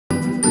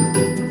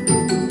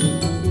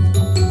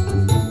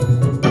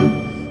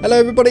Hello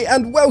everybody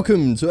and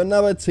welcome to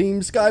another Team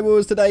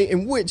SKYWARS today,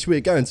 in which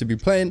we're going to be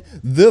playing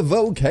the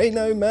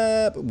volcano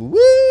map.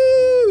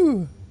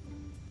 Woo!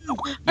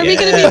 Are we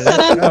going to be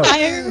set on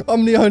fire?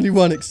 I'm the only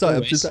one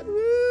excited. Just like,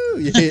 woo!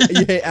 You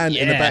hear Ant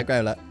in the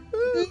background like,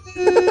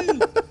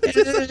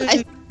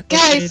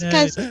 guys,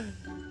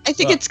 I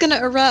think it's going to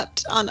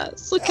erupt on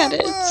us. Look at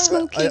it, it's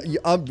smoking.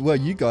 Well,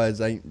 you guys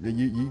ain't.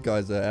 You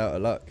guys are out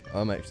of luck.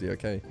 I'm actually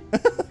okay.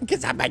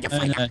 Because I made a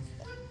fire.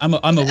 I'm a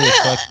wolf.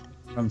 So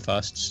run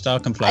fast. Star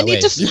can fly away.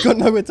 You've got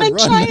nowhere to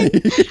run.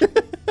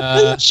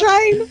 I'm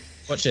trying.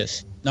 Watch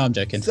this. No, I'm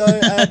joking. So,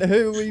 and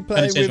who are we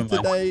playing with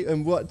today,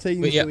 and what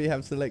teams do we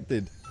have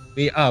selected?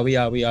 We are.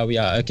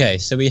 Okay,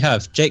 so we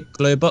have Jake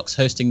Glowbox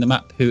hosting the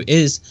map, who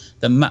is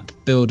the map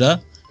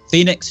builder.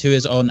 Phoenix, who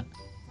is on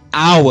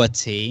our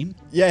team.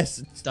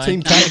 Yes,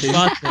 Team Captain.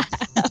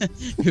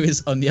 Who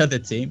is on the other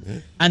team.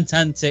 And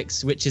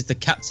Tantix, which is the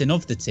captain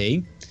of the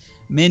team.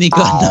 Minigun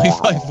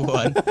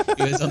 951,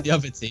 who is on the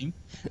other team.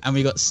 And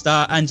we got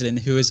Star Angelin,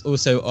 who is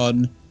also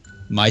on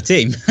my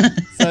team.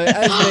 So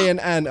as me and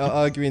Ant are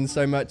arguing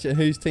so much at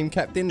who's team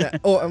captain, that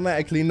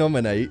automatically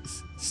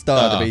nominates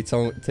Star to be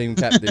team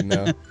captain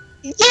now.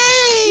 Yay!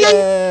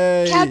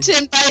 Yay!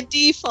 Captain by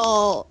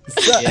default.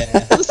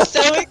 I'm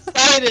so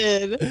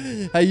excited.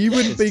 Hey, you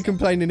wouldn't be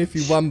complaining if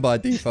you won by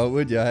default,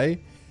 would you,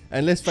 hey?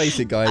 And let's face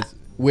it, guys,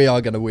 we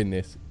are going to win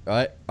this,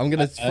 right? I'm going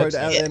to throw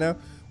that out there now.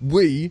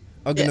 We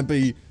are going to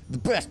be the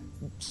best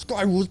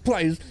SKYWARS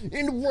players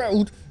in the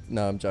world.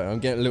 No, I'm joking. I'm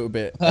getting a little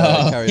bit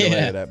carried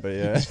away with that, but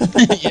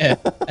yeah.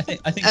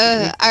 I think.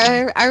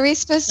 Are we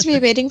supposed to be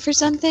waiting for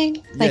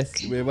something?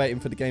 Yes, we're waiting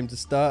for the game to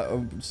start.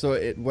 I'm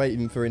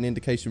waiting for an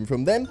indication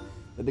from them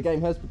that the game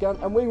has begun,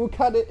 and we will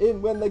cut it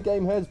in when the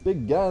game has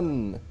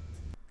begun.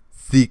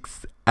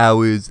 6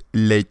 hours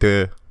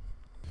later.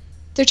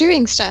 They're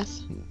doing stuff.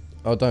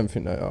 I don't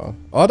think they are.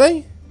 Are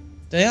they?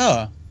 They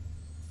are.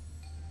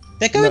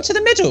 They're going to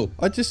the middle.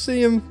 I just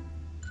see them.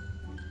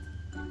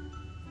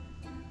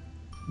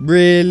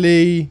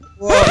 Really?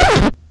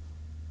 What?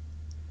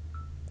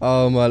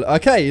 Oh my.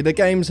 Okay, the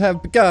games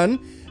have begun,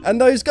 and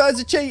those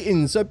guys are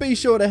cheating. So be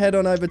sure to head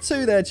on over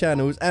to their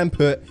channels and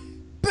put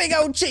big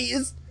old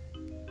cheaters,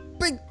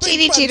 big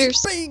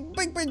cheaters,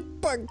 big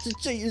bunch of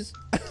cheaters.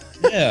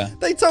 Yeah.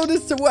 They told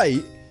us to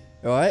wait.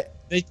 All right.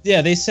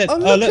 They said,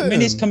 oh look,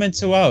 Minnie's coming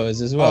 2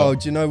 hours as well. Oh,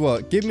 do you know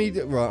what? Give me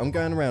right. I'm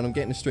going around. I'm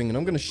getting a string, and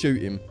I'm going to shoot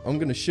him. I'm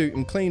going to shoot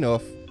him clean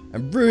off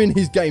and ruin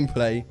his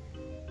gameplay.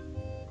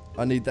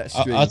 I need that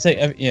string. I'll take.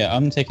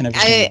 I'm taking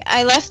everything.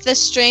 I left the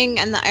string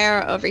and the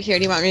arrow over here.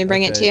 Do you want me to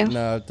bring it to you?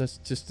 No, that's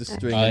just the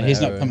string.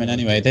 He's not coming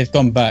anyway. They've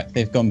gone back.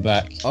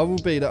 I will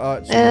be the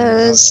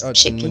archer.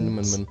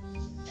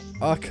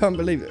 I can't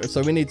believe it.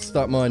 So we need to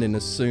start mining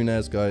as soon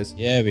as, guys.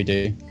 Yeah, we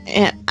do.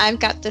 Yeah, I've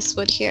got this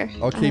wood here.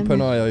 I'll keep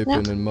an eye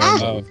open and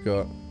mine what we've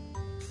got.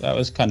 That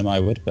was kind of my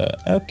wood,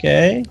 but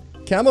okay.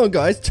 Come on,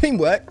 guys.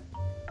 Teamwork.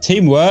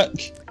 Teamwork.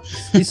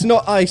 It's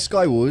not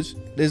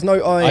SKYWARS. There's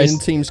no I in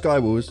Team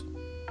SKYWARS.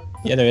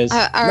 Yeah, there is.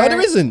 No, there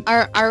isn't.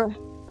 Are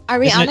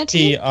we on a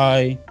team?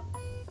 T-I-E-A.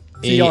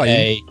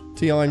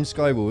 T-I'm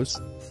SKYWARS.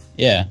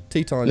 Yeah.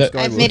 T-time SKYWARS.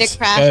 I've made a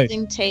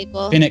crafting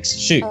table. Phoenix,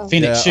 shoot.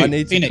 Phoenix, shoot. I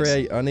need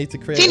to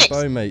create a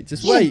bow, mate.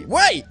 Just wait.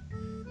 Right,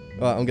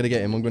 I'm gonna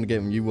get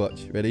him. You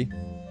watch. Ready?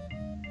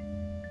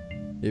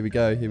 Here we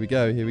go.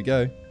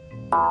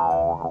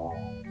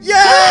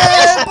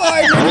 Yeah,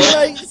 bye,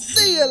 mate.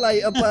 See you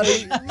later,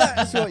 buddy.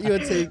 That's what your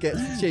team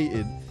gets for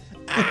cheating.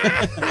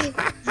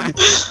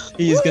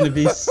 He's gonna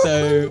be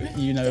so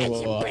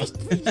what.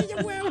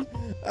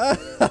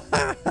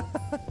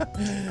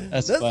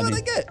 That's funny. What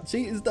I get.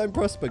 Cheaters don't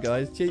prosper,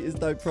 guys. Cheaters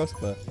don't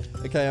prosper.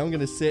 Okay, I'm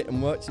gonna sit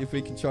and watch if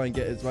we can try and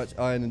get as much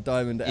iron and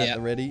diamond at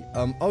the ready.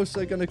 I'm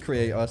also gonna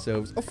create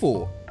ourselves a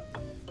 4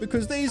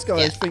 because these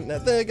guys think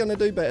that they're gonna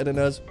do better than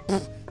us.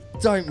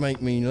 Don't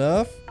make me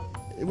laugh.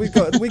 We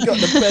got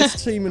the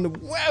best team in the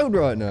world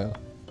right now.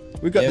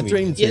 We got the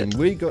dream team.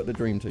 We got the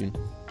dream team.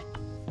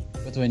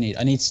 What do I need?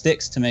 I need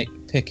sticks to make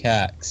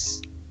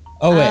pickaxe.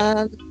 Oh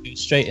wait, go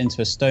straight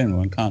into a stone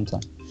one, can't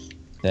I?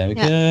 There we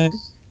go.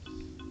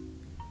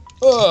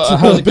 Oh,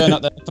 how's it going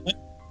up there?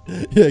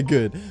 Yeah,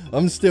 good.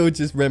 I'm still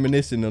just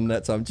reminiscing on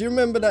that time. Do you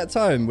remember that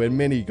time when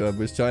Minigun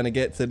was trying to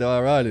get to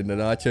our island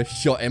and I just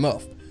shot him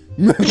off?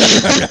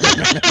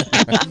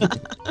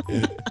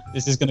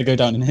 This is going to go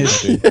down in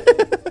history.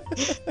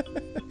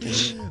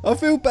 I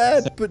feel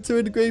bad, but to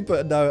a degree,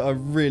 but no, I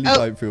really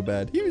don't feel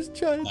bad. He was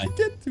trying to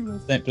get to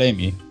us. Don't blame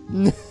you.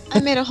 I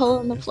made a hole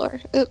in the floor.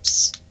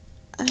 Oops.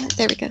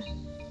 There we go.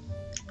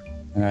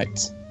 All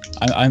right.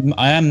 I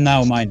am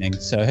now mining,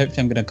 so hopefully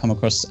I'm going to come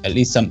across at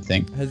least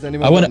something. Has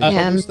anyone got an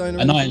iron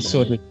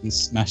sword would be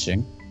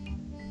smashing.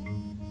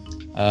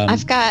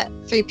 I've got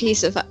 3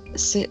 pieces of... I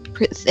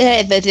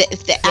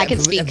can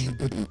speak.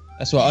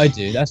 That's what I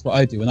do. That's what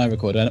I do when I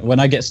record. When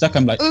I get stuck,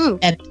 I'm like... Ooh.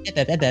 I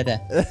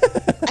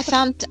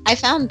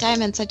found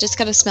diamonds. I just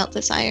got to smelt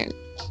this iron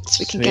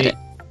so we can get it.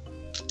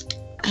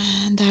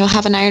 And I'll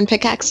have an iron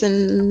pickaxe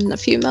in a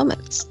few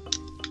moments.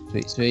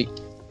 Sweet.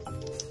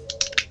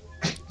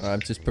 I'm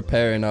just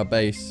preparing our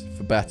base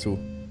for battle.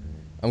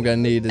 I'm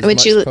going to need as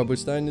much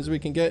cobblestone as we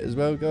can get as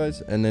well,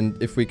 guys. And then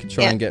if we could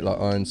try and get like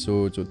iron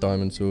swords or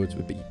diamond swords,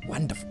 would be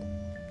wonderful.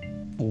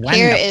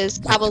 Here is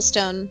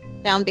cobblestone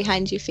down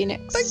behind you,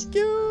 Phoenix. Thank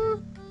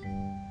you.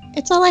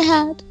 It's all I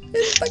had.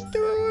 Thank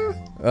you.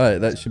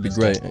 Alright, that should be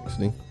great,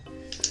 actually.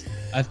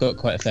 I've got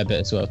quite a fair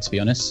bit as well, to be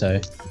honest, so...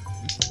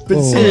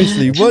 But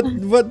seriously,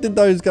 what did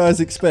those guys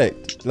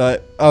expect?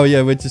 Like, oh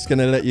yeah, we're just going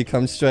to let you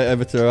come straight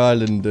over to our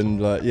island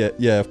and like,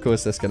 yeah, of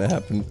course that's going to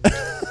happen.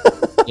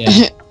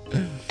 Yeah.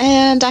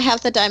 And I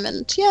have the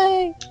diamond.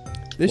 Yay!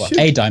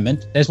 A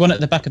diamond? There's one at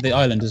the back of the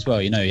island as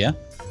well, you know, yeah?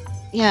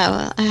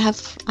 Yeah,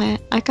 well,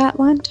 I got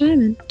one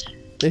diamond.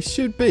 There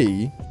should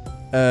be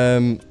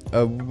another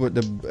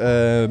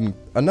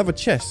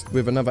chest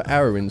with another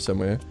arrow in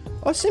somewhere.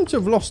 I seem to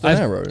have lost an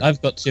arrow.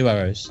 I've got 2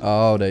 arrows.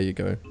 Oh, there you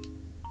go.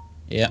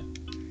 Yeah.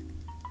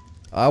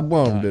 I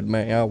wondered,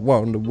 man. I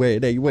wondered where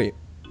they went.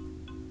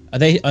 Are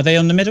they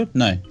on the middle?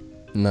 No.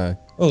 No.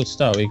 Oh,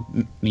 Star, we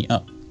meet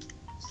up.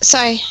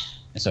 Sorry.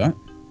 It's alright.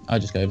 I'll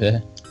just go over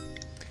there.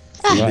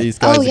 These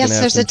guys are yes,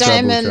 gonna have there's some a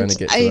diamond. trying to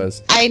get to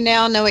us. I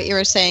now know what you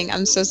were saying.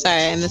 I'm so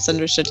sorry. I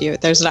misunderstood you.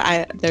 There's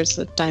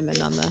a diamond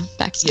on the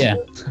backside. Yeah.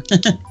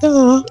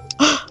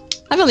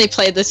 I've only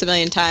played this a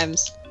million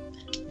times.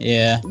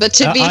 Yeah. But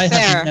to be I fair,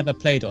 have never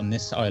played on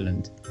this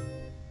island.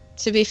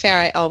 To be fair,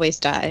 I always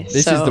die.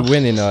 This is the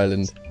winning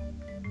island.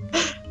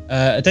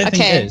 I don't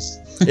think it is.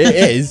 It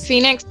is.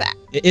 Phoenix.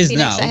 It is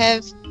Phoenix,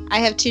 now. I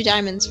have 2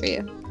 diamonds for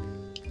you.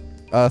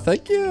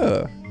 Thank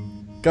you.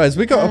 Guys,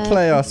 we got to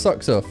play our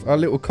socks off. Our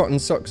little cotton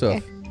socks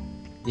off.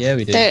 Yeah,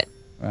 we do.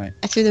 Right.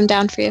 I threw them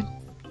down for you.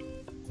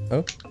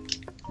 Oh.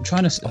 I'm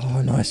trying to...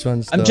 Oh, nice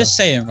one, Star. I'm just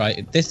saying,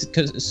 right,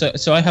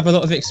 so I have a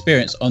lot of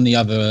experience on the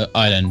other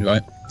island,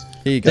 right?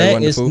 Here you go, There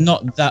wonderful. is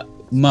not that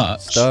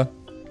much. Star.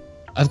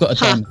 I've got a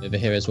diamond over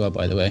here as well,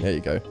 by the way. There you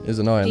go. Here's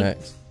an iron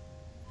axe.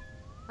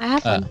 I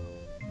have one.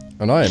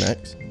 An iron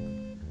axe?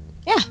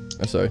 Yeah.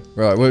 Oh, sorry.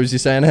 Right, what was you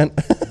saying, Ant?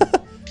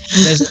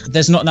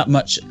 There's not that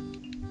much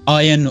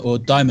iron or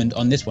diamond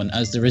on this one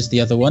as there is the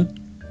other one.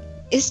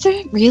 Is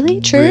there really?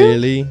 True?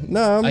 Really?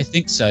 No. I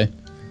think so.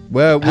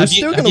 Well, we're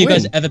still going to win. Have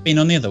you guys ever been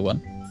on the other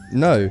one?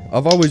 No.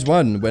 I've always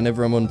won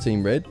whenever I'm on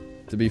Team Red,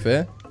 to be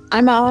fair.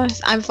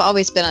 I've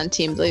always been on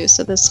Team Blue,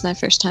 so this is my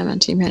first time on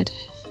Team Red.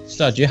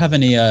 Star, do you have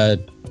any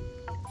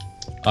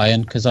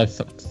iron? Because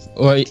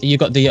or you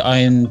got the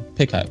iron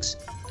pickaxe?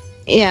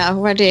 Yeah,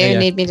 where do you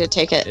need me to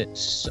take it?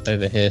 It's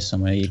over here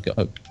somewhere. You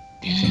got.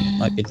 It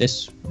might be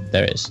this.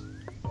 There it is.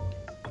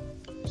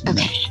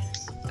 Okay.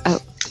 Oh,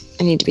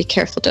 I need to be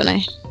careful, don't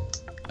I?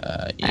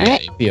 Yeah,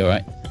 alright. you'll be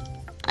alright.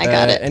 I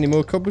got it. Any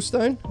more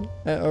cobblestone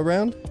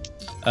around?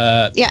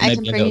 Yeah, I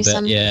can maybe bring you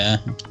some. Yeah.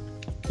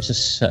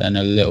 Just setting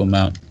a little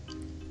amount.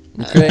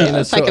 I'm creating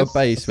a sort like of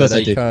base where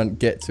they can't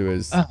get to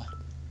us.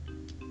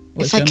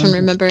 If I can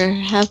remember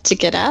how to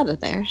get out of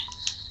there.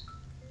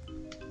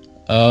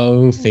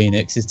 Oh,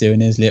 Phoenix is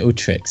doing his little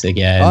tricks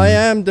again. I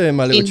am doing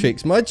my little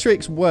tricks. My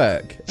tricks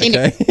work.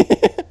 Okay.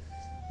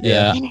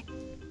 Yeah.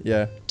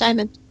 Yeah.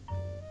 Diamond.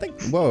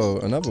 Whoa,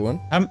 another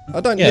one. I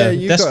don't. Yeah,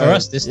 you that's got for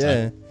us this time.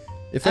 Yeah.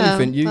 If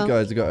anything, you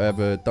guys have got to have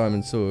a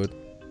diamond sword.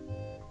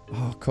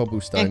 Oh,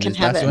 cobblestone. I can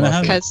have it.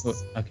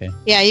 Okay.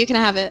 Yeah, you can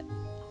have it.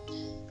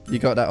 You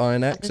got that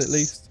iron axe at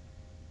least?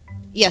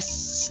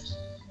 Yes.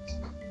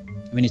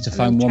 We need to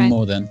find one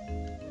more then.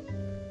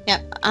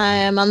 Yep, I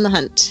am on the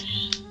hunt.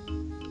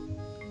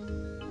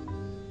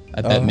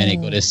 I bet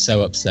Minigod is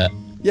so upset.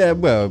 Yeah,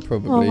 well,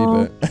 probably,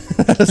 but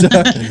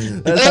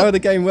that's how the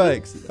game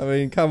works. I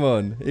mean, come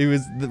on. He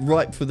was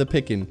ripe for the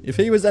picking. If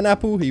he was an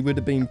apple, he would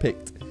have been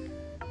picked.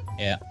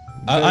 Yeah,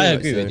 I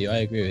agree with you. I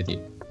agree with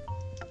you.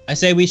 I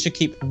say we should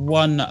keep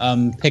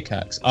one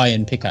pickaxe,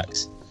 iron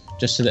pickaxe,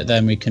 just so that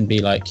then we can be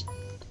like,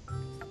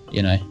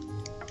 you know.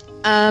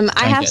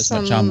 I have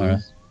some.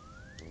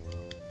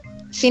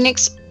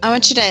 Phoenix, I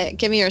want you to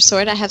give me your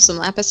sword. I have some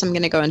lapis. I'm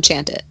gonna go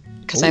enchant it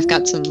because I've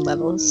got some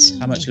levels.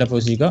 How much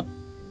levels you got?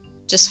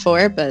 Just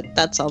 4, but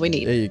that's all we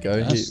need. There you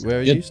go. Where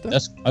are you, Star?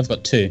 I've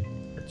got 2.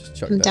 Just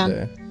chuck that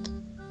there.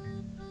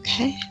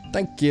 Okay.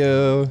 Thank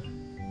you.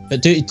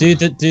 But do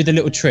the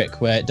little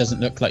trick where it doesn't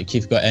look like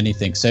you've got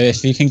anything. So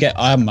if you can get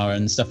armor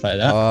and stuff like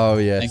that. Oh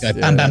yes. And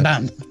go bam bam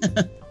bam.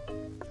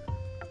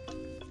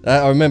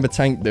 I remember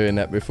Tank doing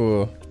that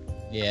before.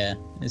 Yeah,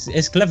 it's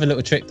a clever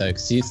little trick though,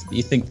 because you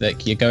think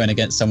that you're going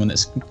against someone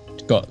that's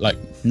got like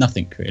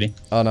nothing really.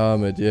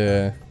 Unarmored,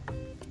 yeah.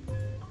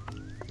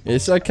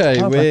 It's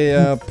okay. We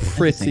are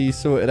pretty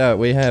sorted out.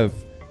 We have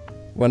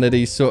one of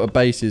these sort of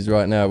bases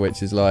right now,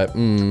 which is like,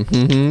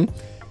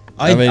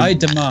 I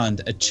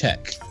demand a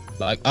check.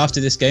 Like after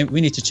this game,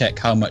 we need to check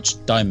how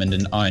much diamond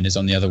and iron is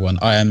on the other one.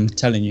 I am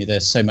telling you,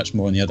 there's so much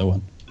more on the other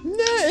one.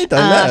 Yeah, it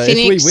doesn't matter.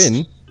 Phoenix, if we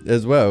win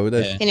as well.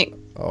 Yeah. Phoenix,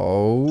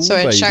 oh,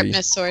 sword, baby.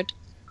 sharpness sword.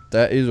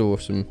 That is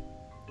awesome.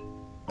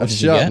 A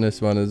sharpness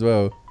one as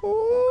well.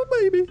 Oh,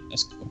 baby.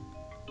 That's cool.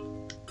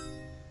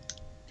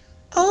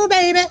 Oh,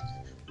 baby.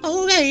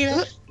 Oh, baby.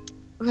 Oh,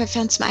 I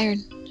found some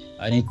iron.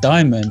 I need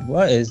diamond.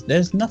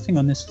 There's nothing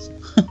on this.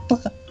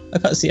 I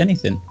can't see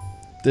anything.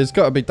 There's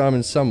got to be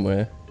diamonds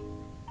somewhere.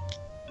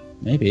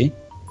 Maybe.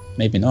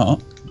 Maybe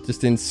not.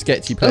 Just in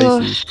sketchy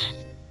places.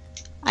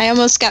 I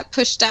almost got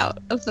pushed out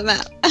of the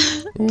map.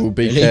 Oh,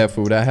 be Really?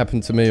 careful. That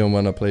happened to me on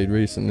one I played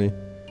recently.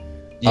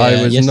 Yeah,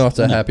 I was not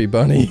a happy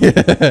bunny.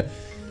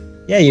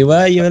 Yeah, you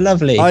were. You were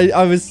lovely.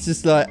 I was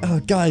just like, oh,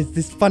 guys,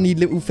 this funny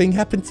little thing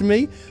happened to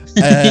me.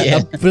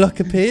 Yeah. A block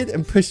appeared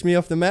and pushed me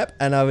off the map,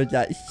 and I was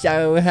like,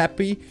 so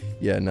happy.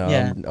 Yeah, no,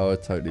 Yeah. I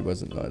totally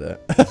wasn't like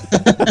that.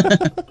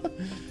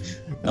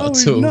 Not I at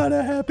was all. not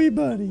a happy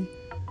bunny.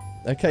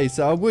 Okay,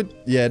 so I would...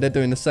 Yeah, they're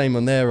doing the same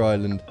on their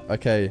island.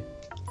 Okay.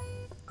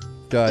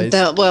 Guys.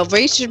 Well,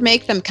 we should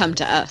make them come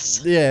to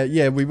us.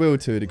 Yeah, we will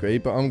to a degree,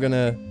 but I'm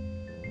gonna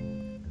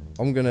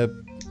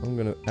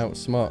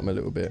outsmart them a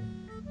little bit.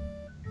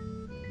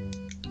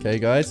 Okay,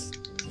 guys.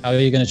 How are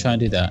you going to try and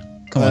do that?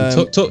 Come on,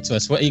 talk to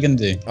us. What are you going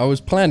to do? I was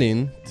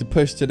planning to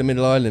push to the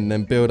middle island and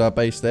then build our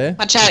base there.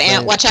 Watch out,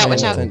 Ant. Watch out,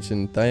 watch out.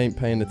 They ain't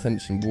paying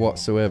attention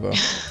whatsoever.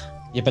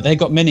 Yeah, but they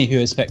got many who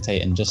are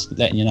spectating. Just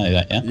letting you know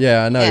that, yeah.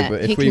 Yeah, I know, Yeah,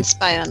 but he if we, can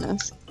spy on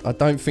us. I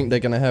don't think they're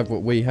gonna have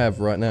what we have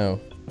right now,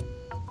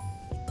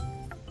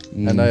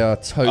 and they are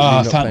totally Oh,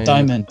 I not found paying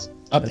diamond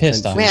up here,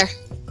 Star. Where?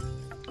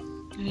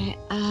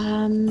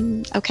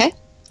 Alright, okay.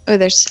 Oh,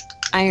 there's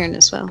iron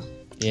as well.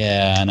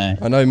 Yeah, I know.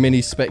 I know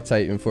Minnie's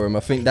spectating for him. I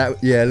think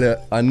that. Yeah, look,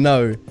 I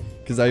know,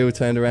 because they all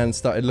turned around and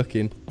started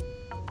looking.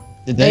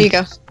 Did There they? you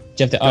go. Do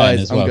you have the iron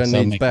Guys, as well? I'm So gonna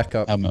I'll need make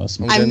backup. I'm helmet or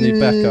something. gonna need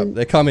backup.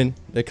 They're coming.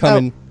 They're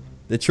coming.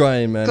 They're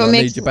trying, man. Go I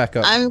make need your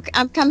backup.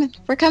 I'm coming.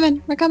 We're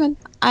coming. We're coming.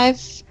 I'm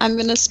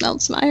gonna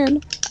smelt some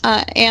iron.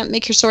 Ant,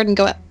 make your sword and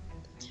go up.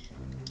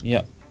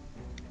 Yep.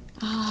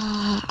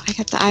 I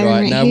got the iron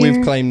Right, right now here.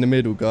 we've claimed the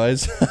middle,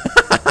 guys.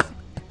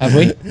 Have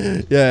we?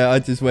 Yeah, I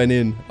just went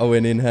in. I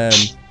went in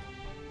hand.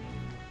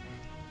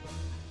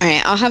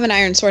 Alright, I'll have an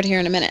iron sword here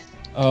in a minute.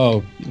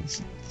 Oh,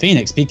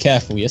 Phoenix, be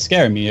careful. You're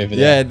scaring me over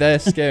Yeah, there. they're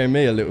scaring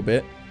me a little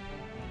bit.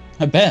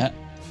 I bet.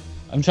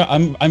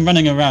 I'm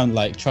running around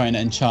like trying to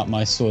enchant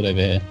my sword over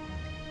here.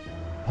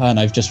 And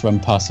I've just run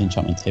past the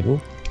enchantment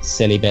table.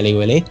 Silly Belly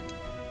Willy.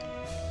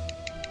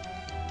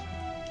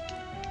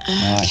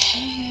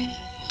 Okay.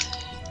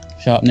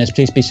 Sharpness,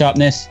 please be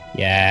sharpness.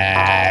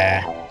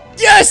 Yeah.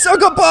 Yes, I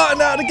got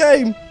Barton out of the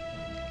game.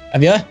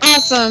 Have you?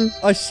 Awesome.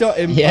 I shot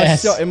him.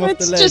 Yes. I shot him off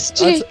It's the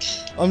just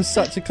ledge. Jake. I'm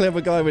such a clever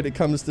guy when it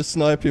comes to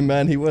sniping,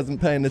 man. He wasn't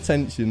paying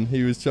attention.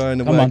 He was trying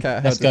to Come work on,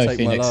 out how let's to go, take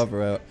Phoenix. my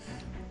lava out.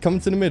 Come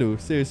to the middle.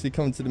 Seriously,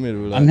 come to the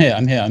middle. Like,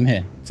 I'm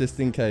here. just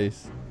in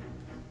case.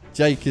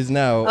 Jake is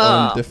now Oh.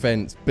 on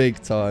defense,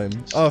 big time.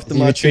 After Is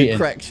he my 2 retreating?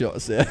 crack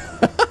shots there.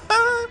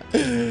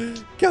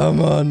 Come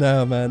on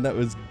now, man. That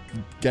was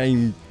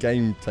game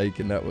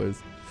taking. That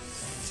was.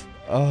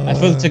 Oh. I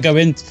thought to go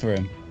in for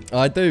him.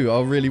 I do.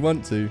 I really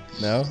want to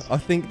now. I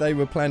think they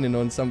were planning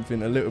on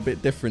something a little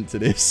bit different to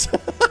this.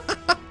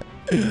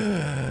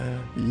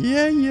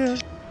 Yeah.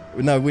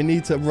 No, we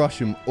need to rush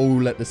them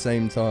all at the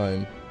same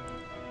time.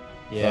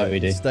 Yeah, Right, we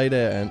do. Stay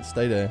there, Ant.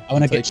 Stay there. I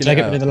wanna I'm get- taking should I it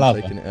get rid of the out. I'm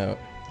lava? taking it out.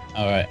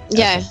 All right.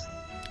 Yeah. Okay.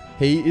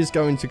 He is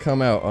going to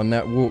come out on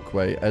that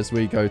walkway as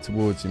we go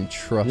towards him.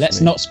 Trust me.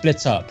 Let's not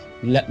split up.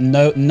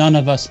 None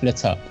of us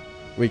split up.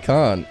 We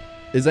can't.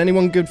 Is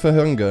anyone good for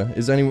hunger?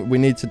 Is anyone? We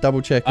need to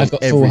double check. I've on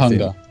got full everything.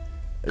 hunger.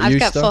 Are I've you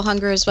got stuck? full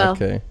hunger as well.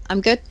 Okay.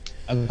 I'm good.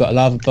 I've got a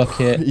lava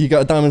bucket. You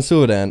got a diamond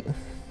sword, Ant.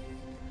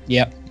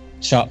 Yep.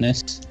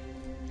 Sharpness.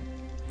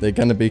 They're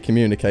gonna be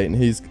communicating.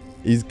 He's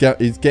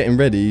getting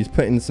ready. He's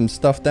putting some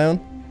stuff down.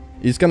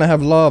 He's gonna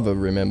have lava,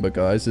 remember,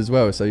 guys, as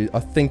well. So I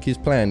think his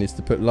plan is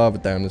to put lava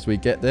down as we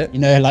get there. You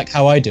know, like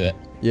how I do it.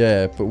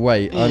 Yeah, but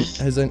wait.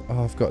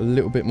 I've got a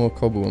little bit more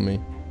cobble on me.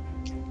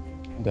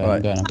 I'm going. Right.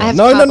 I'm going. I have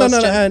No,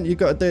 cobblestone. Ant. You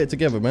got to do it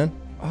together, man.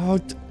 Oh,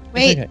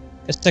 Wait.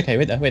 It's okay.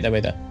 Wait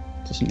there.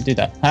 Just do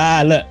that.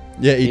 Ah, look.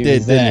 yeah, he did,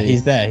 was there. didn't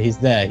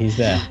he? He's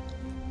there.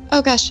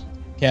 Oh gosh.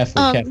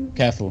 Careful.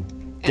 Careful.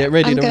 Get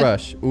ready I'm to good.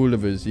 rush, all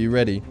of us. You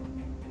ready?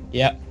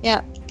 Yep.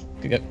 Yeah.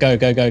 Go.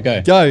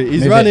 Go.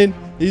 He's Move running.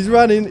 He's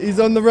running. He's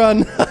on the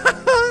run.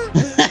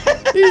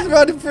 He's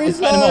running for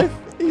his I'm cutting him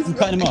life. He's I'm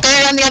cutting him off. Go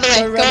around the other way.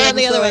 Go Go around around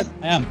the the other way. side.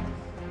 I am.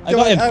 I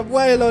got him.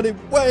 Wail on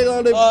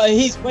him. Oh,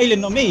 he's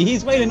wailing on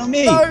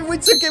me. No, we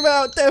took him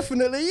out,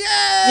 definitely.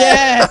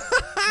 Yeah.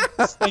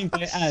 Yeah. Same for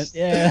ants.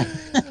 Yeah.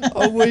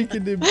 I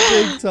weakened him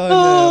big time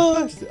Oh,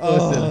 now. awesome.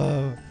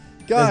 Oh.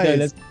 Guys,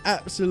 let's-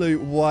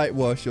 absolute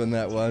whitewash on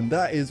that one.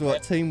 That is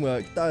what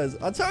teamwork does.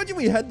 I told you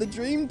we had the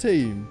dream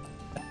team.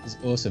 It's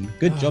awesome.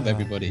 Good job,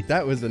 everybody.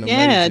 That was an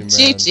Yeah. amazing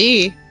round.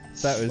 GG.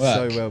 That was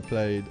Work. so well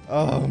played.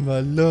 Oh my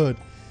lord.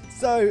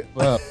 So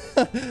Well,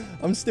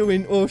 I'm still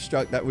in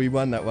awestruck that we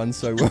won that one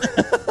so well.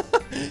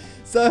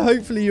 So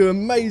hopefully you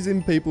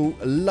amazing people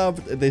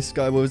loved this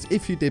Skywars.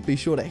 If you did, be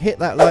sure to hit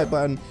that like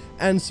button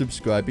and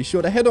subscribe. Be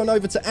sure to head on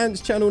over to Ant's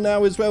channel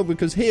now as well,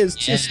 because he has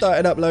just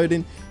started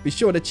uploading. Be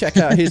sure to check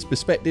out his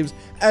perspectives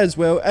as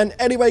well. And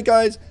anyway,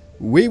 guys,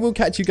 we will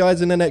catch you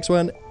guys in the next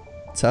one.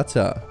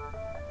 Ta-ta.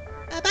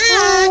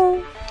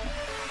 Bye.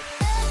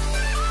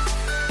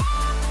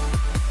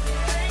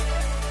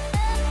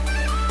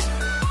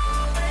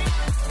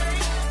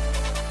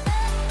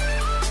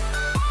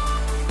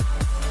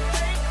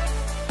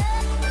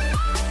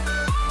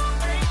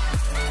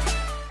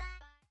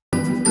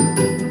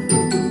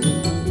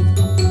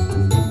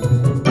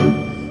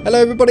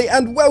 Hello everybody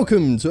and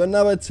welcome to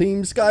another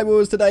Team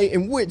Skywars today,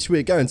 in which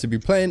we're going to be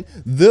playing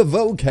the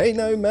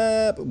volcano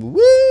map.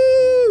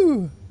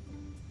 Woo!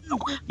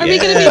 Are we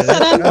going to be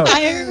set on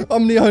fire?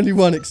 I'm the only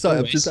one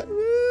excited. Just like,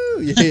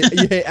 woo! You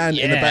hear Ant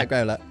in the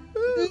background like,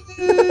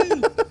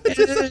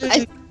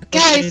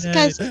 guys,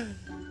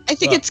 I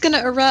think it's going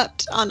to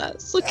erupt on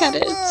us. Look at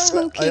it, it's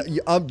smoking.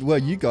 Well,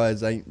 you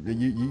guys ain't.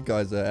 You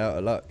guys are out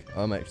of luck.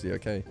 I'm actually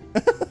okay.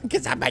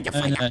 Because I made a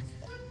fire.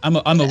 I'm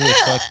a wolf,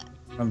 so I can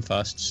run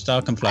fast.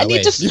 Star can fly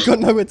away. You've got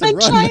nowhere to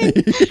run.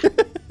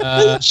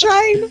 I'm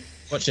trying.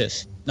 Watch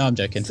this. No, I'm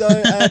joking. So,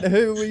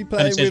 who are we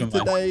playing with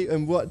today,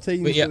 and what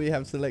teams do we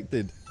have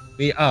selected?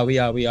 We are.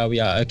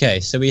 Okay,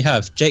 so we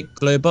have Jake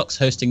Glowbox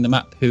hosting the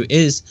map, who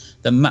is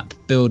the map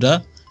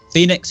builder.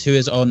 Phoenix, who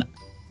is on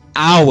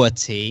our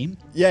team.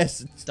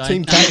 Yes,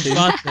 team captain.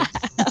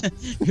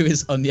 Who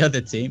is on the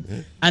other team.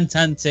 And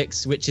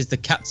Tantix, which is the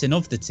captain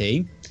of the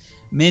team.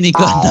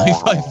 Minigun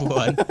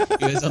 951,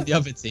 who is on the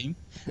other team.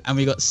 And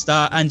we got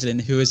Star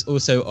Angelin, who is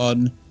also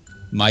on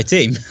my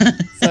team.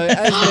 So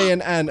as me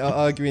and Ant are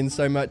arguing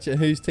so much at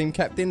who's team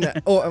captain,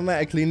 that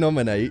automatically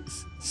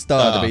nominates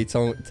Star to be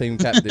team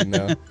captain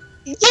now.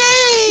 Yay!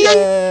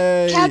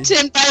 Yay!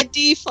 Captain by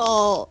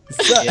default.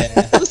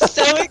 I'm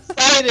so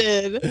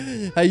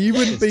excited. Hey, you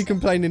wouldn't be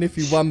complaining if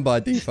you won by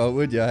default,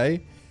 would you,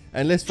 hey?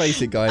 And let's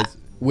face it, guys,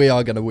 we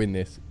are going to win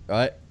this,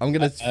 right? I'm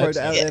going to throw that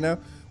out there now.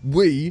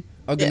 We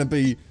are going to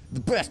be the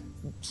best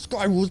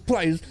Skywars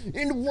players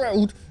in the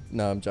world.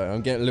 No, I'm joking.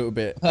 I'm getting a little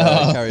bit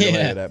carried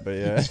away with that, but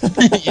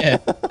yeah.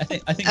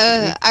 I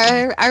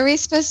think. Are we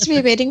supposed to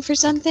be waiting for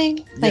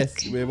something?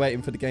 Yes, we're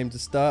waiting for the game to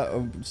start.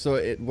 I'm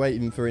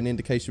waiting for an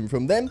indication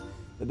from them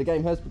that the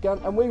game has begun,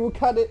 and we will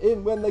cut it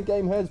in when the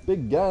game has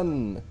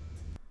begun.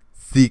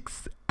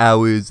 6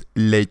 hours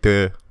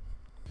later.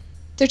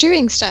 They're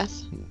doing stuff.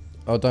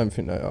 I don't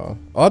think they are.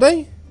 Are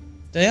they?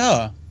 They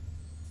are.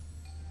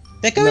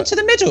 They're going to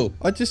the middle.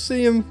 I just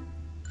see them.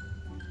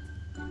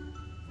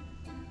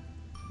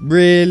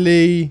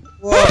 Really?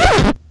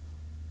 What?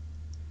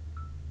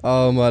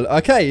 Oh my.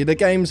 Okay, the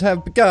games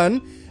have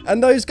begun,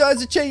 and those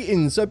guys are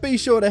cheating. So be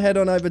sure to head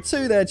on over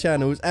to their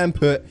channels and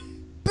put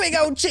big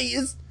old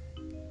cheaters.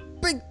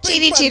 Big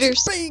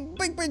cheaters.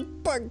 Big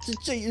bunch of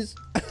cheaters.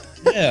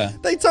 Yeah.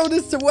 They told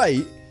us to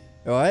wait.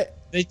 All right.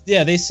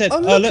 They said, oh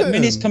look,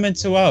 Minnie's coming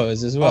 2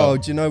 hours as well. Oh,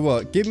 do you know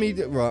what? Give me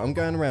right. I'm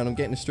going around. I'm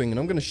getting a string, and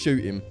I'm going to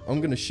shoot him.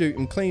 I'm going to shoot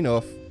him clean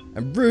off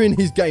and ruin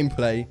his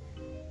gameplay.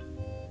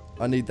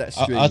 I need that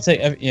string. I'll take.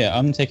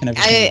 I'm taking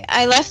everything.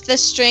 I left the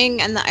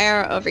string and the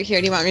arrow over here.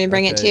 Do you want me to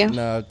bring it to you?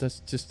 No, that's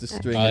just the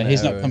string. And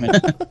he's arrow. not coming.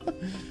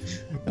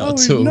 Not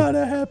he's at all. not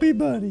a happy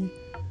bunny.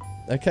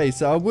 Okay,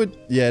 so I would.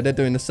 Yeah, they're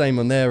doing the same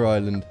on their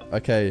island.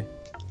 Okay,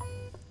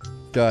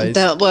 guys.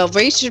 Well,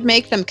 we should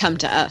make them come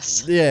to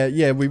us.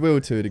 Yeah, we will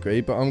to a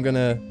degree, but I'm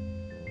gonna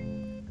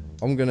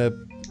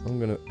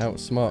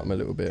outsmart them a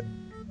little bit.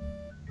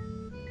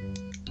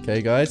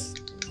 Okay, guys.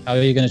 How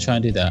are you gonna try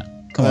and do that?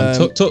 Come on,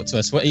 talk to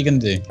us. What are you going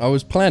to do? I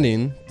was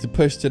planning to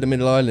push to the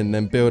middle island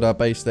and build our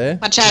base there.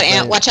 Watch out,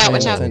 Ant. Watch out.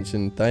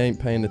 Attention. They ain't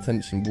paying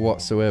attention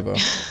whatsoever.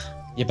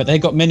 Yeah, but they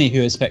got Minnie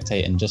who is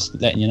spectating, just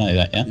letting you know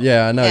that, yeah?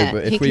 Yeah, I know, Yeah,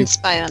 but he if can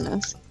spy on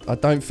us. I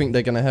don't think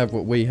they're going to have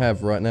what we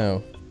have right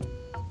now.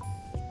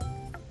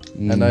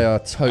 And they are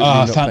totally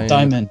I not found paying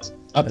diamond.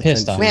 Up here,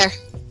 Star. Where?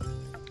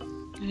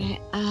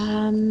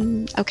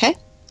 Alright, okay.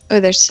 Oh,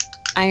 there's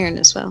iron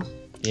as well.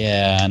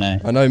 Yeah, I know.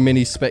 I know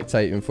Minnie's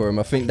spectating for him.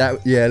 I think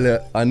that, yeah,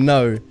 look, I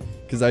know,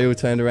 because they all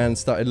turned around and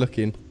started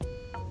looking.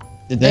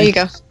 Did they? There you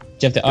go. Do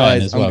you have the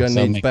iron as well? I'm going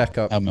to need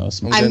backup. I'm going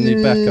to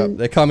need backup.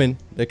 They're coming.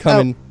 They're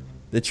coming.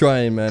 They're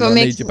trying, man. I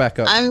need your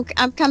backup.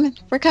 I'm coming.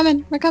 We're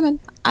coming.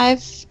 I'm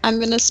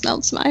going to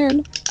smelt some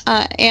iron.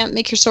 Ant,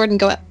 make your sword and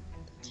go up.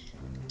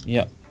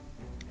 Yep.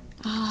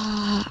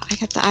 I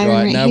got the iron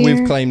right now here.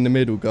 we've claimed the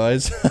middle,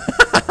 guys.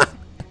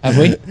 Have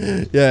we?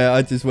 Yeah,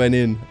 I just went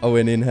in. I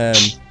went in ham.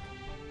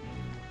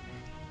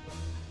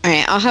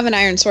 Alright, I'll have an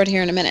iron sword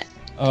here in a minute.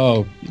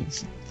 Oh,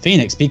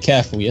 Phoenix, be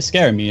careful. You're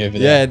scaring me over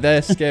there. Yeah,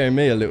 they're scaring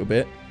me a little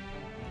bit.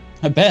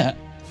 I bet.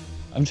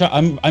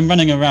 I'm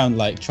running around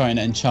like trying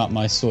to enchant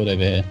my sword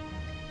over here.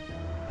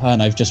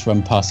 And I've just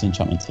run past the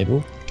enchantment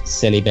table.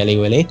 Silly Billy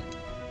Willy.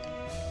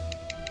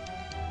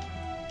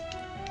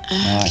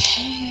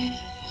 Okay.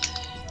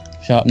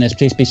 Sharpness,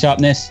 please be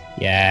sharpness.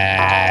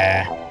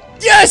 Yeah.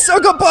 Yes, I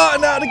got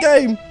Barton out of the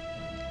game.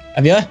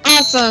 Have you?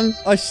 Awesome.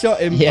 I shot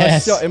him.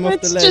 Yes. I shot him off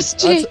the It's ledge. just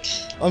Jake.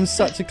 I'm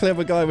such a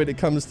clever guy when it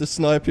comes to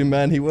sniping,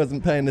 man. He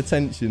wasn't paying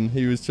attention.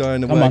 He was trying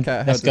to work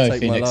out how to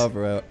take Phoenix. my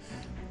lava out.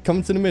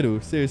 Come to the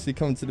middle. Seriously,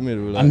 come to the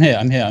middle. Like,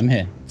 I'm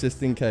here.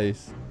 Just in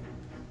case.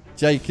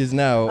 Jake is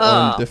now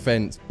on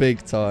defense,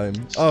 big time.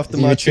 After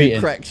my retreating?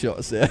 2 crack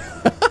shots there.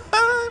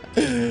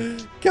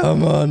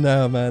 Come on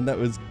now, man. That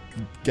was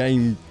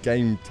game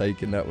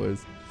taken. That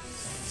was.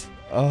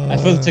 I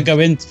thought to go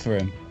in for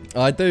him.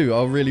 I do.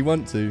 I really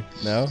want to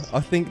now. I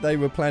think they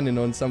were planning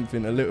on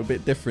something a little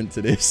bit different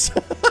to this.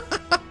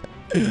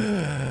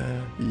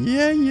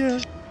 Yeah.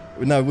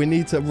 No, we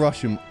need to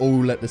rush them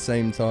all at the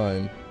same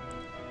time.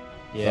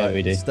 Yeah, Right,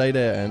 we do. Stay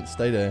there, Ant.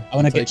 Stay there. I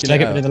want to get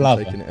rid of the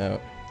lava. Taking it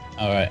out.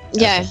 All right.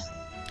 Yeah.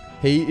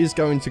 He is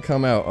going to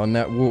come out on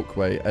that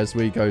walkway as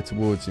we go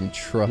towards him.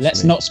 Trust me.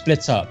 Let's not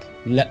split up.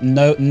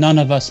 None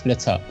of us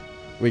split up.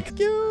 We.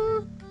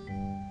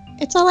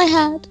 It's all I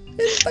had.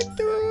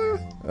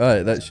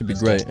 Alright, that should be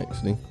great,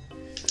 actually.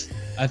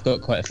 I've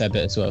got quite a fair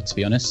bit as well, to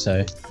be honest.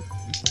 So.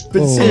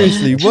 But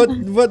seriously,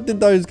 what did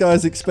those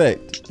guys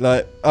expect?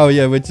 Like, oh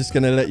yeah, we're just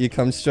gonna let you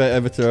come straight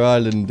over to our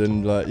island,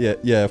 and like,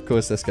 yeah, of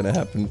course that's gonna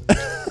happen.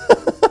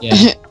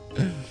 Yeah.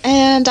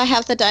 And I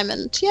have the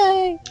diamond.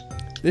 Yay!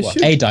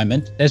 A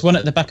diamond. There's one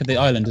at the back of the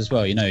island as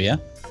well. You know, yeah.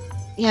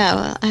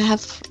 Yeah,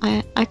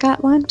 well, I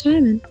got one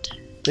diamond.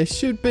 There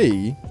should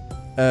be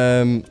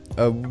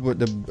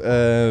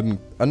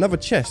another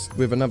chest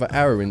with another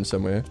arrow in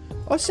somewhere.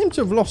 I seem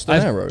to have lost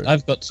an arrow.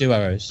 I've got 2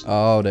 arrows.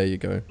 Oh, there you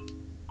go.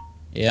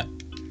 Yeah.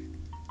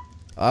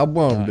 I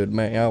wondered,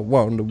 man. I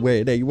wondered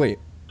where they went.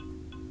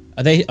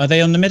 Are they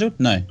on the middle?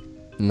 No.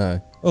 No.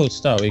 Oh,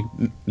 Star, we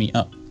meet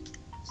up.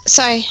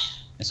 Sorry.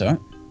 It's alright.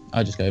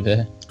 I'll just go over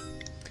there.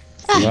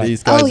 Right.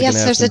 These guys Oh are yes,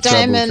 have there's some a trouble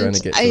trying diamond.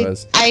 to get to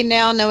us. I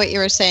now know what you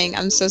were saying.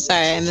 I'm so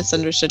sorry. I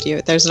misunderstood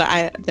you. There's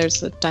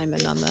a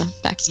diamond on the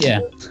backside.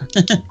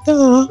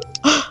 Yeah.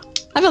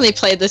 I've only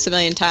played this a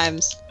million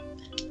times.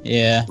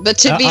 Yeah. But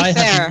to be I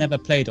fair, have never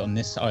played on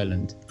this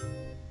island.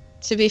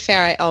 to be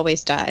fair, I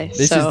always die.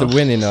 This is the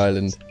winning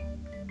island.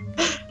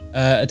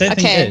 I don't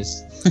think it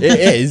is. It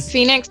is.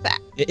 Phoenix.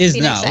 It is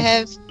Phoenix,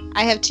 now.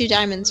 I have 2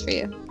 diamonds for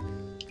you.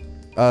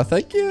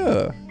 Thank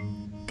you.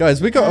 Guys,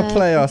 we got to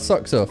play our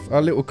socks off.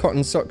 Our little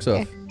cotton socks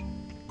off.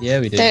 Yeah,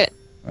 we do.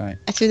 Right.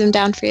 I threw them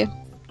down for you.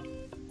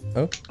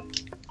 Oh.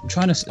 I'm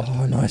trying to.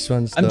 Oh, nice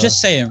one. Star. I'm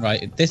just saying,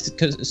 right?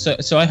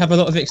 So I have a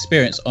lot of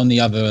experience on the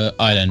other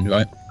island,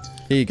 right?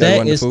 Here you go. There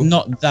wonderful. is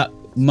not that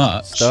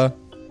much. Star.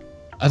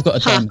 I've got a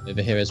diamond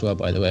over here as well,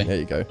 by the way. There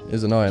you go.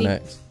 Here's an iron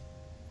axe.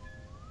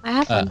 I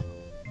have one.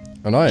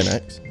 An iron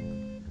axe?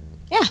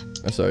 Yeah.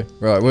 Oh, sorry.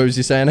 Right, what was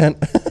you saying, Ant?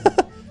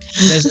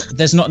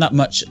 there's not that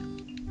much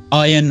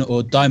iron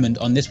or diamond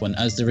on this one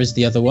as there is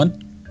the other one.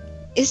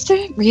 Is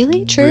there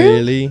really true?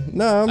 Really?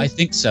 No. I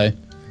think so.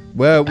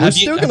 Well, we're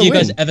still going to win.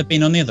 Have you guys ever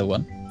been on the other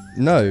one?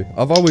 No,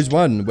 I've always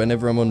won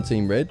whenever I'm on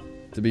Team Red,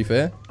 to be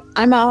fair.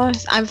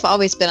 I've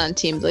always been on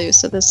Team Blue,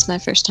 so this is my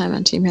first time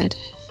on Team Red.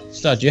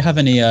 Star, do you have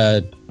any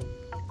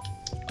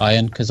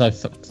iron? Because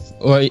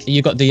or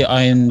you got the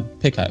iron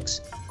pickaxe?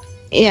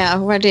 Yeah,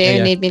 where do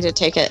you need me to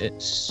take it?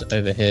 It's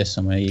over here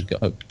somewhere. You got.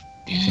 Oh,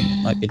 I think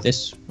it might be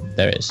this.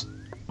 There it is.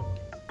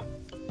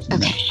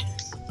 Okay.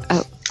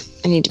 Oh,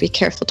 I need to be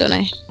careful, don't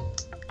I?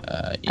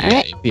 Yeah,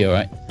 Alright. you'll be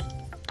alright.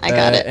 I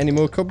got it. Any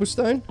more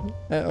cobblestone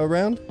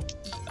around?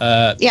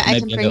 Yeah, I maybe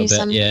can a bring little you bit,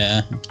 some.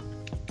 Yeah.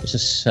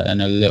 Just setting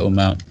a little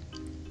amount.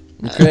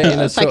 I'm creating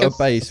a If I sort can- of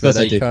base where Of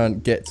course I they do.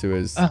 can't get to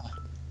us.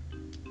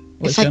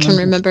 What's If I going can on?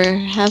 remember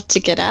how to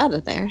get out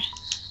of there.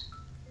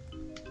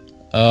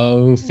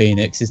 Oh,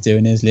 Phoenix is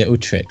doing his little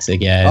tricks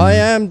again. I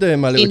am doing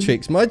my little Phoenix.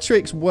 tricks. My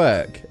tricks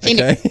work.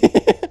 Phoenix.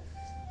 Okay.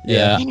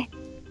 Yeah.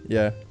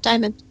 Yeah.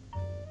 Diamond.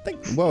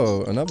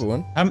 Whoa, another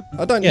one.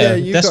 I don't. Yeah, Yeah,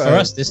 you that's got for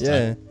us this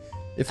time.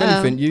 If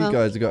anything, you well.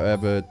 guys have got to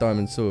have a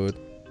diamond sword.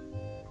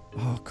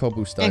 Oh,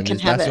 cobblestone. I can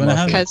is have that's it, my Wanna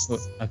have thing. it?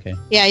 because- Okay.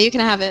 Yeah, you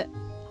can have it.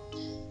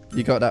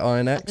 You got that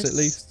iron axe at Yes.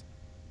 least.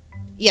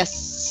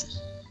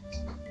 Yes.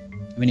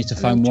 We need to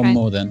find one trying.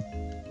 more then.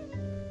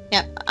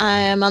 Yep, I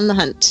am on the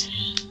hunt.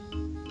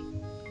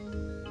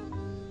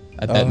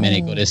 I bet Oh.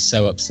 Minigod is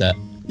so upset.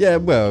 Yeah,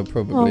 well,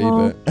 probably,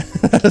 Aw. but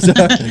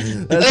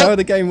that's how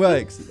the game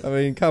works. I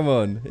mean, come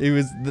on. He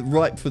was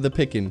ripe for the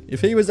picking.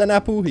 If he was an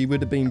apple, he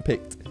would have been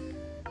picked.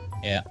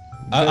 Yeah.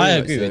 Very I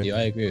much agree so. with you.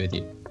 I agree with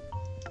you.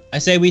 I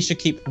say we should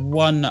keep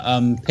one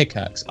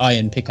pickaxe,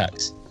 iron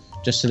pickaxe,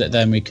 just so that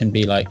then we can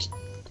be like,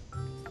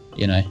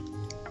 you know,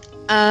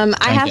 I try and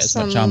have get as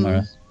some. much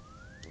armor.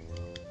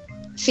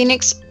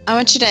 Phoenix, I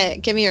want you to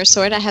give me your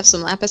sword. I have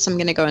some lapis. I'm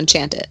gonna go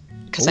enchant it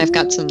because I've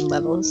got some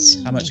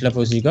levels. How much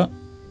levels you got?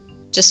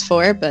 Just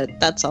 4, but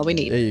that's all we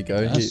There need. you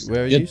go. That's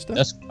Where are good. you,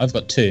 Steph? I've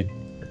got 2.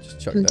 Just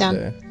chuck I'm that down.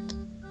 there.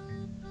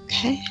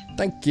 Okay.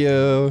 Thank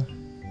you.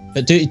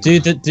 But do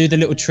the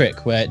little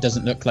trick where it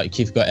doesn't look like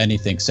you've got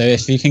anything. So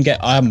if you can get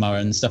armor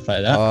and stuff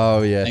like that,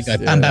 Oh, yes. and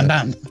go bam, bam,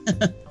 bam.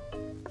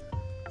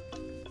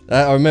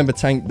 I remember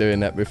Tank doing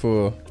that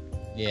before.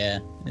 Yeah,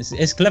 it's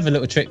a clever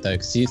little trick though,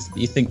 because you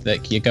think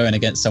that you're going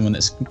against someone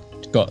that's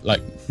got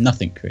like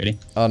nothing really.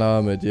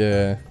 Unarmored,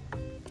 yeah.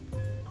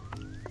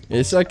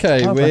 It's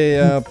okay. Oh, We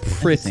but- are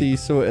pretty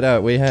sorted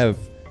out. We have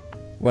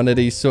one of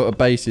these sort of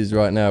bases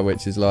right now,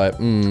 which is like, I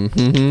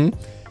mean-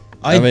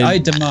 I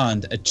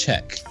demand a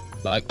check.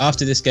 Like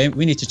after this game,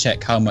 we need to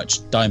check how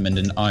much diamond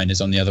and iron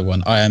is on the other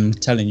one. I am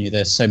telling you,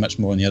 there's so much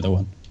more on the other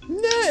one. Yeah,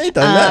 it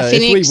doesn't matter.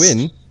 Phoenix. If we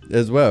win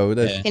as well,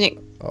 there's... Yeah.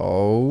 Phoenix,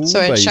 Oh,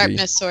 sword, baby.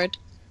 sharpness sword.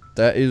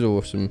 That is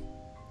awesome.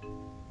 A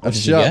What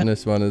did you get?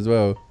 sharpness one as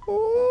well.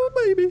 Oh,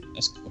 baby.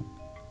 That's cool.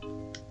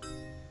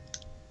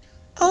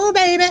 Oh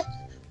baby,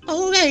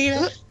 oh baby.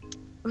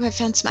 Oh, I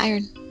found some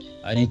iron.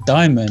 I need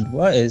diamond.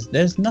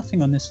 There's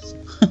nothing on this.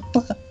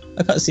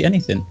 I can't see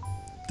anything.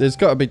 There's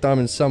got to be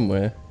diamonds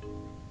somewhere.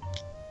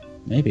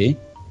 Maybe.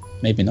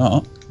 Maybe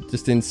not.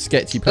 Just in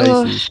sketchy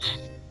places.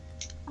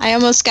 I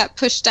almost got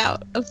pushed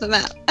out of the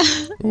map.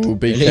 Oh,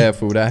 be Really?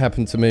 careful. That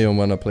happened to me on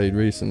one I played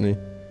recently.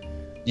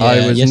 Yeah,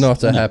 I was yes,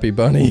 not a no. happy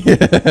bunny.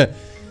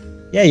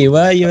 Yeah, you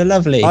were. You were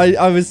lovely.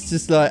 I was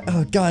just like,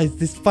 oh, guys,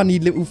 this funny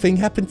little thing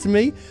happened to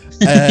me.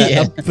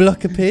 Yeah. A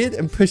block appeared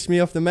and pushed me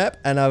off the map,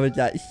 and I was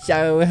like,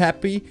 so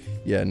happy.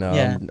 Yeah, no,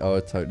 Yeah. I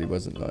totally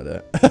wasn't like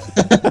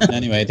that.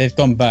 Anyway, they've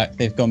gone back.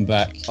 They've gone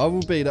back. I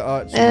will be the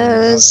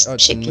archer.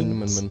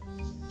 Chickens.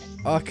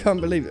 I can't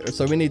believe it.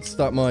 So we need to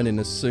start mining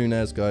as soon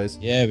as, guys.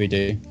 Yeah, we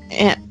do.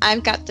 Yeah,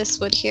 I've got this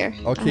wood here.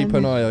 I'll keep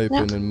an eye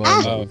open no. and mine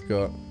Ah. what we've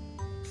got.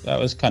 That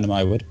was kind of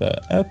my wood,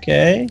 but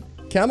okay.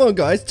 Come on,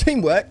 guys,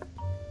 teamwork.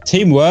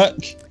 Teamwork.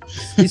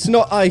 It's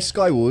not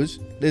SkyWars.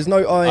 There's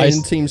no I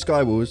in Team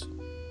SkyWars.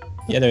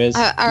 Yeah, there is.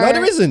 No,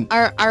 there isn't.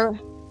 Are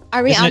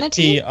we Isn't on it a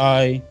team?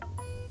 TIEA?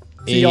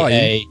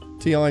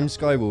 T-I'm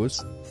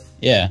SkyWars.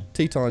 Yeah.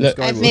 T-time Look,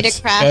 SkyWars. I've made a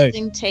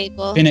crafting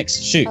table. Phoenix,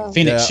 shoot. Oh.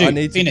 Phoenix, shoot. I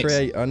need Phoenix. to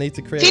create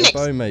Phoenix. a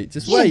bow, mate.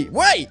 Just Yeah. wait.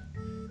 Right,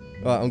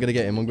 I'm gonna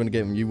get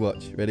him. You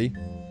watch. Ready?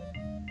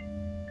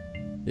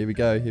 Here we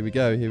go.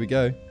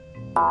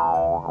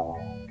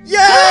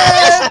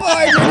 Yeah,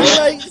 bye,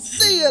 mate.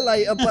 See you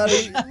later,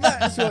 buddy.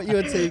 That's what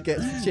your team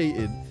gets for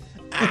cheating.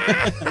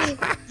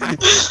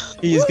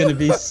 He's gonna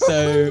be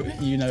so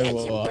you know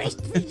what.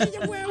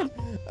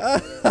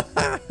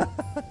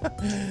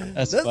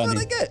 That's That's funny. what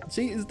I get.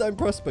 Cheaters don't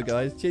prosper,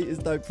 guys. Cheaters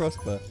don't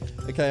prosper.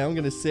 Okay, I'm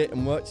going to sit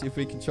and watch if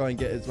we can try and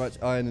get as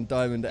much iron and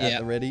diamond at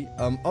the ready.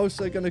 I'm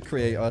also going to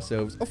create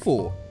ourselves a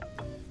 4.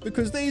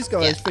 Because these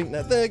guys think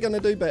that they're going to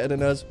do better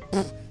than us.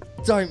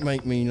 Don't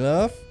make me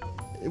laugh.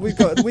 We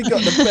got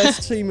the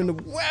best team in the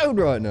world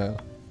right now.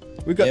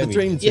 We've got the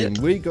dream team.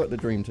 We got the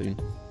dream team.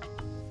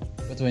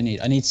 What do I need?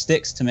 I need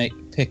sticks to make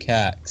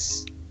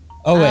pickaxe.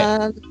 Oh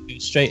wait, go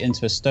straight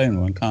into a stone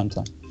one, can't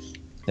I?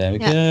 There we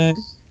go.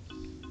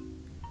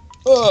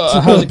 Oh,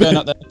 how's it going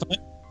up there?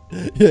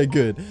 Yeah,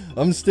 good.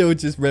 I'm still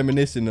just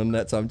reminiscing on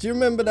that time. Do you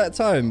remember that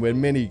time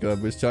when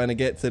Minigod was trying to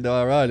get to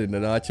our island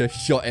and I just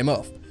shot him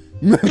off?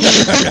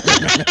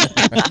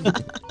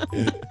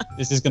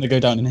 This is going to go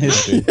down in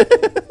history.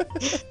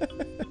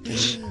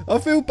 I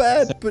feel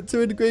bad, but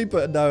to a degree,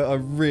 but no, I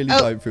really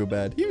don't feel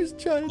bad. He was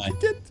trying to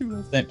get to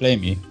us. Don't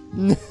blame you.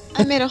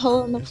 I made a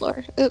hole in the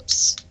floor.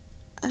 Oops.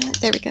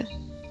 There we go.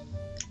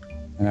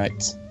 All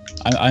right.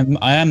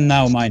 I am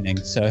now mining,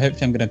 so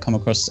hopefully I'm going to come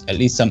across at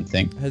least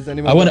something. Has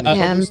anyone I want got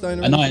any cobblestone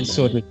or an iron anything?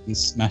 sword would be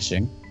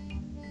smashing.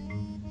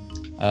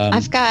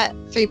 I've got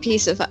 3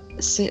 pieces of. I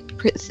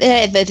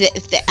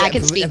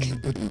can speak.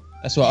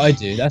 That's what I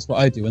do. That's what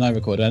I do when I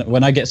record.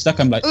 When I get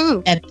stuck, I'm like.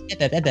 Ooh. I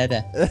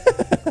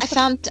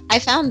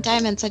found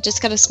diamonds. I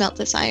just gotta smelt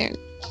this iron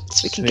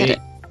so we can get it.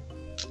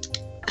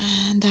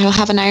 And I'll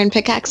have an iron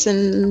pickaxe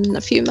in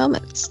a few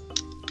moments.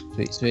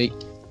 Sweet, sweet.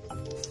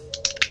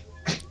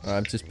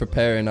 I'm just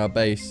preparing our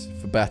base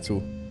for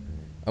battle.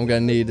 I'm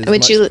going to need as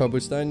much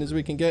cobblestone as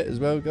we can get as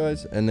well,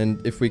 guys. And then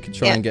if we could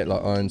try and get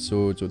like iron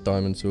swords or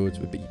diamond swords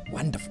would be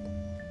wonderful.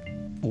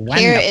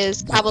 Here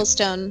is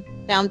cobblestone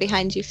down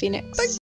behind you, Phoenix.